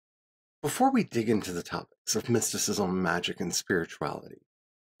Before we dig into the topics of mysticism, magic, and spirituality,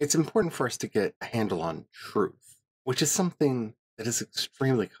 it's important for us to get a handle on truth, which is something that is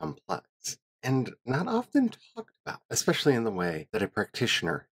extremely complex and not often talked about, especially in the way that a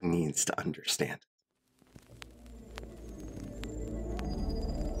practitioner needs to understand.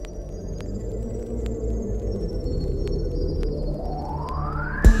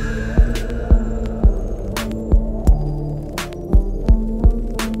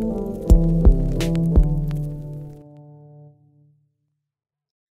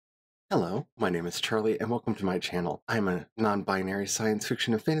 Hello, my name is Charlie, and welcome to my channel. I'm a non-binary science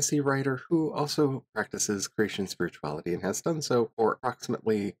fiction and fantasy writer who also practices creation spirituality and has done so for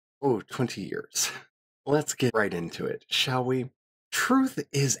approximately, 20 years. Let's get right into it, shall we? Truth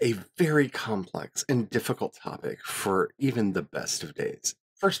is a very complex and difficult topic for even the best of days.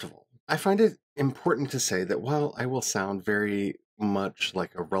 First of all, I find it important to say that while I will sound very much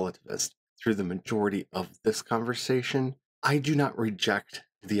like a relativist through the majority of this conversation, I do not reject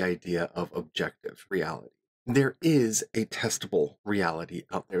the idea of objective reality. There is a testable reality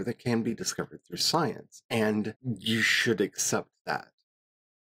out there that can be discovered through science, and you should accept that.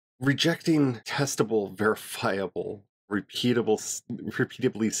 Rejecting testable, verifiable,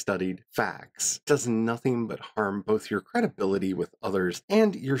 repeatably studied facts does nothing but harm both your credibility with others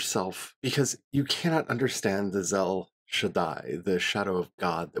and yourself, because you cannot understand the Zel Shaddai, the shadow of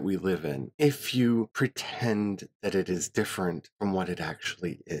God that we live in, if you pretend that it is different from what it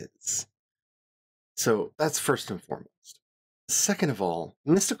actually is. So that's first and foremost. Second of all,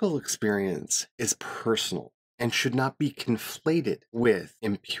 mystical experience is personal and should not be conflated with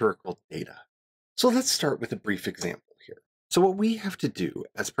empirical data. So let's start with a brief example here. So what we have to do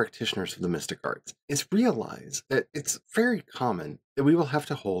as practitioners of the mystic arts is realize that it's very common that we will have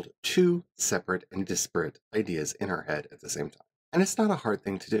to hold two separate and disparate ideas in our head at the same time. And it's not a hard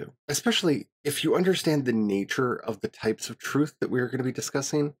thing to do, especially if you understand the nature of the types of truth that we're going to be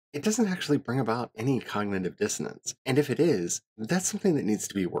discussing. It doesn't actually bring about any cognitive dissonance. And if it is, that's something that needs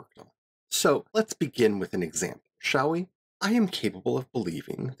to be worked on. So let's begin with an example, shall we? I am capable of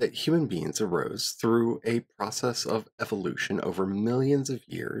believing that human beings arose through a process of evolution over millions of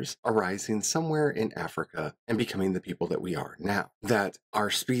years, arising somewhere in Africa and becoming the people that we are now. That our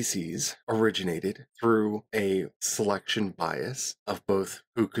species originated through a selection bias of both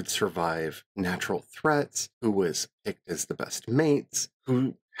who could survive natural threats, who was picked as the best mates,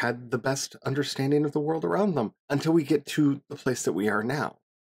 who had the best understanding of the world around them, until we get to the place that we are now.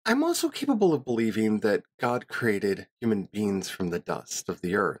 I'm also capable of believing that God created human beings from the dust of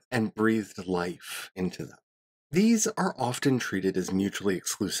the earth and breathed life into them. These are often treated as mutually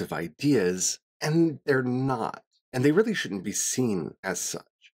exclusive ideas, and they're not, and they really shouldn't be seen as such.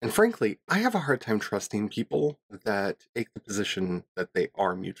 And frankly, I have a hard time trusting people that take the position that they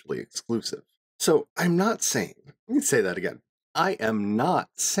are mutually exclusive. So I'm not saying, let me say that again. I am not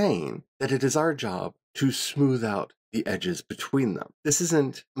saying that it is our job to smooth out the edges between them. This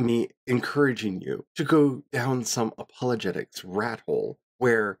isn't me encouraging you to go down some apologetics rat hole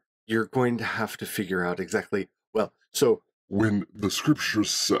where you're going to have to figure out exactly, well, so when the scripture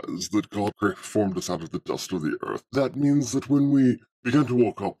says that God formed us out of the dust of the earth, that means that when we began to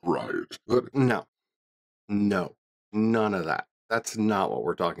walk upright, that no, none of that. That's not what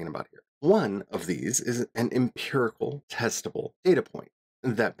we're talking about here. One of these is an empirical, testable data point,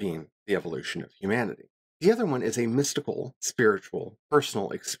 that being the evolution of humanity. The other one is a mystical, spiritual,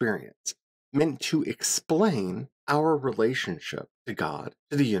 personal experience meant to explain our relationship to God,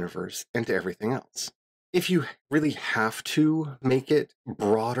 to the universe, and to everything else. If you really have to make it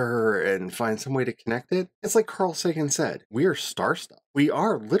broader and find some way to connect it, it's like Carl Sagan said, we are star stuff. We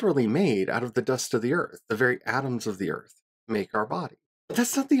are literally made out of the dust of the earth. The very atoms of the earth make our body. But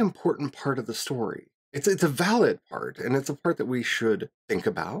that's not the important part of the story. It's a valid part, and it's a part that we should think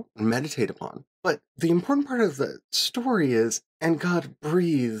about and meditate upon. But the important part of the story is, and God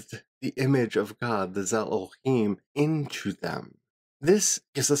breathed the image of God, the Zel Elohim, into them. This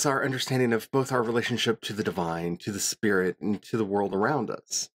gives us our understanding of both our relationship to the divine, to the spirit, and to the world around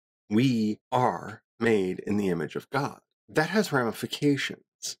us. We are made in the image of God. That has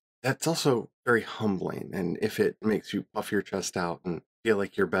ramifications. That's also very humbling, and if it makes you puff your chest out and feel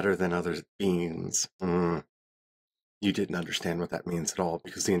like you're better than other beings, you didn't understand what that means at all,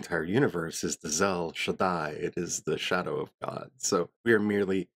 because the entire universe is the Zel Shaddai. It is the shadow of God. So we are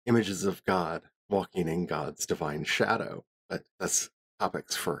merely images of God walking in God's divine shadow. But that's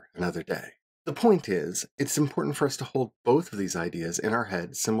topics for another day. The point is, it's important for us to hold both of these ideas in our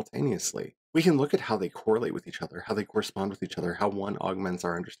heads simultaneously. We can look at how they correlate with each other, how they correspond with each other, how one augments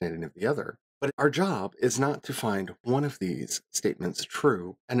our understanding of the other. But our job is not to find one of these statements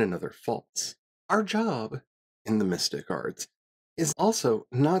true and another false. Our job in the mystic arts is also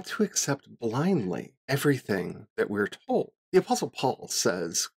not to accept blindly everything that we're told. The Apostle Paul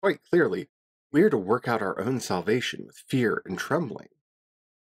says quite clearly, we are to work out our own salvation with fear and trembling.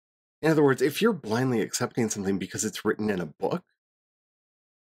 In other words, if you're blindly accepting something because it's written in a book,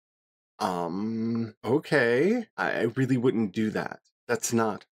 okay, I really wouldn't do that. That's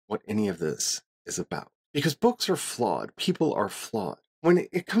not what any of this is about. Because books are flawed, people are flawed. When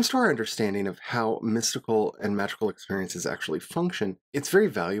it comes to our understanding of how mystical and magical experiences actually function, it's very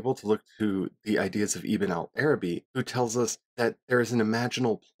valuable to look to the ideas of Ibn al-Arabi, who tells us that there is an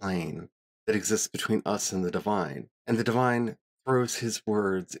imaginal plane that exists between us and the divine throws his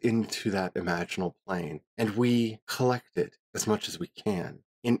words into that imaginal plane, and we collect it as much as we can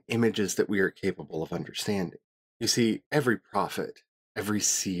in images that we are capable of understanding. You see, every prophet, every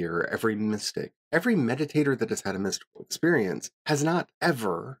seer, every mystic, every meditator that has had a mystical experience has not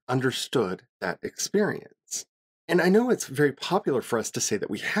ever understood that experience. And I know it's very popular for us to say that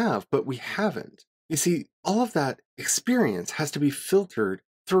we have, but we haven't. You see, all of that experience has to be filtered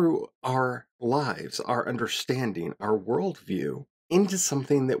through our lives, our understanding, our worldview, into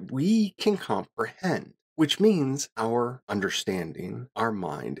something that we can comprehend, which means our understanding, our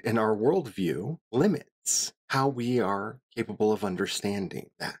mind, and our worldview limits how we are capable of understanding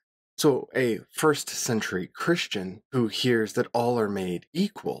that. So a first century Christian who hears that all are made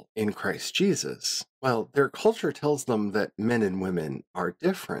equal in Christ Jesus, well, their culture tells them that men and women are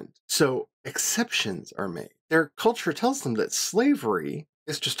different, so exceptions are made. Their culture tells them that slavery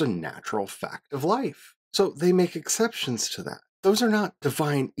is just a natural fact of life, so they make exceptions to that. Those are not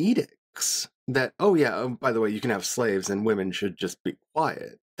divine edicts that, oh yeah, by the way, you can have slaves and women should just be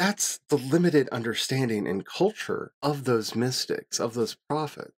quiet. That's the limited understanding and culture of those mystics, of those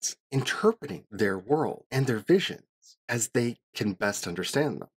prophets, interpreting their world and their visions as they can best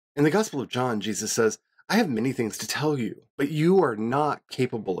understand them. In the Gospel of John, Jesus says, I have many things to tell you, but you are not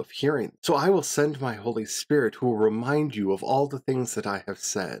capable of hearing. So I will send my Holy Spirit who will remind you of all the things that I have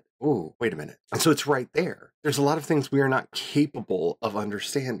said. Oh, wait a minute. And so it's right there. There's a lot of things we are not capable of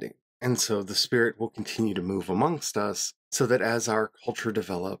understanding. And so the Spirit will continue to move amongst us so that as our culture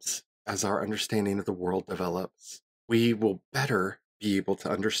develops, as our understanding of the world develops, we will better be able to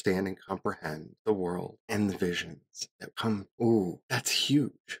understand and comprehend the world and the visions that come. Ooh, that's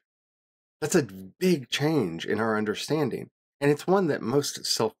huge. That's a big change in our understanding. And it's one that most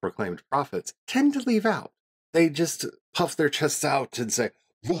self-proclaimed prophets tend to leave out. They just puff their chests out and say,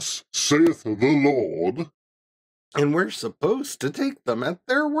 Thus saith the Lord. and we're supposed to take them at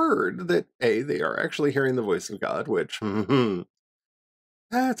their word that, A, they are actually hearing the voice of God, which,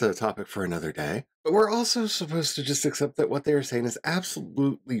 that's a topic for another day. But we're also supposed to just accept that what they are saying is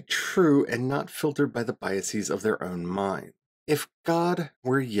absolutely true and not filtered by the biases of their own mind. If God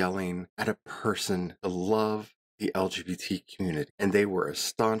were yelling at a person to love the LGBT community and they were a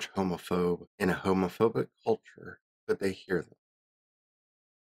staunch homophobe in a homophobic culture, could they hear them?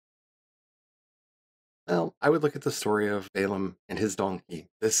 Well, I would look at the story of Balaam and his donkey.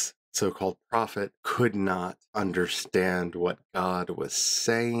 This so-called prophet could not understand what God was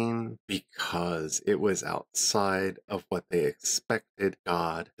saying because it was outside of what they expected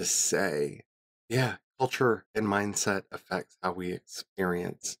God to say. Yeah, culture and mindset affects how we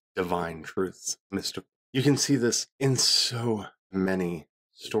experience divine truths, mystical. You can see this in so many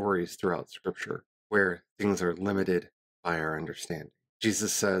stories throughout Scripture where things are limited by our understanding.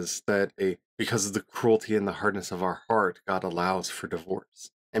 Jesus says that because of the cruelty and the hardness of our heart, God allows for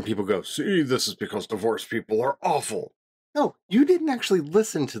divorce. And people go, see, this is because divorced people are awful. No, you didn't actually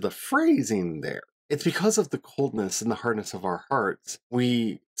listen to the phrasing there. It's because of the coldness and the hardness of our hearts,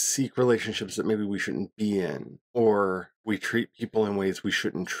 we seek relationships that maybe we shouldn't be in, or we treat people in ways we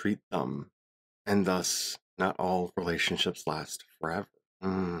shouldn't treat them. And thus, not all relationships last forever.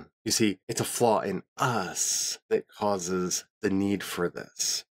 You see, it's a flaw in us that causes the need for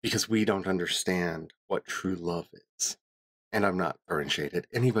this because we don't understand what true love is. And I'm not throwing shade at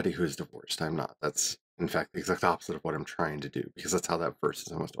anybody who is divorced. I'm not. That's, in fact, the exact opposite of what I'm trying to do because that's how that verse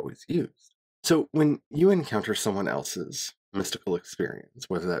is almost always used. So when you encounter someone else's mystical experience,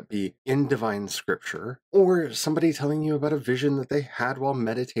 whether that be in divine scripture or somebody telling you about a vision that they had while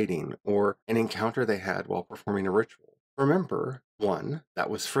meditating or an encounter they had while performing a ritual, remember, one, that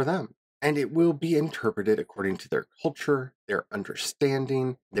was for them. And it will be interpreted according to their culture, their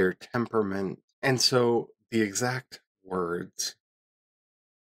understanding, their temperament. And so the exact words,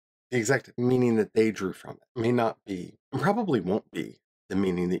 the exact meaning that they drew from it may not be, and probably won't be, the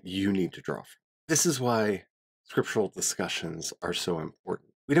meaning that you need to draw from. This is why scriptural discussions are so important.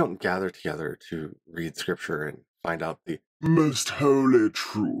 We don't gather together to read scripture and find out the most holy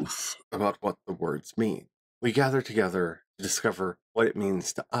truth about what the words mean. We gather together to discover what it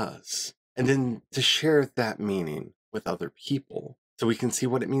means to us, and then to share that meaning with other people so we can see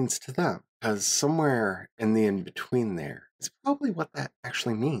what it means to them. Because somewhere in the in between there is probably what that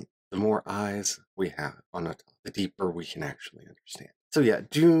actually means. The more eyes we have on a topic, the deeper we can actually understand. So yeah,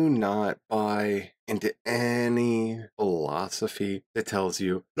 do not buy into any philosophy that tells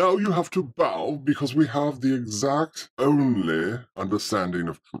you, now you have to bow because we have the exact only understanding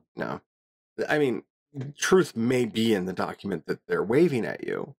of truth. no. I mean, truth may be in the document that they're waving at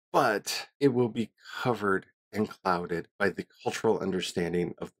you, but it will be covered and clouded by the cultural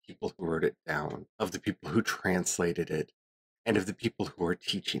understanding of the people who wrote it down, of the people who translated it, and of the people who are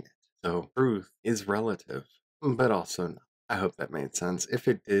teaching it. So truth is relative, but also not. I hope that made sense. If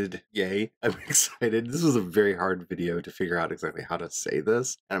it did, yay. I'm excited. This was a very hard video to figure out exactly how to say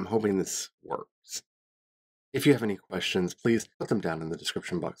this, and I'm hoping this works. If you have any questions, please put them down in the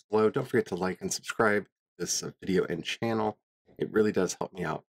description box below. Don't forget to like and subscribe to this video and channel. It really does help me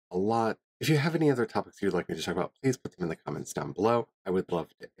out a lot. If you have any other topics you'd like me to talk about, please put them in the comments down below. I would love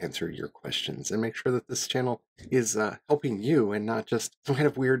to answer your questions and make sure that this channel is helping you and not just some kind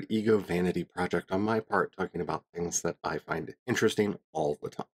of weird ego vanity project on my part talking about things that I find interesting all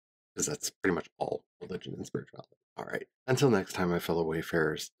the time, because that's pretty much all religion and spirituality. All right. Until next time, my fellow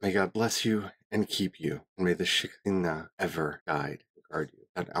wayfarers, may God bless you and keep you, and may the Shekinah ever guide and guard you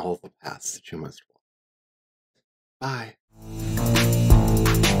on all the paths that you must walk. Bye.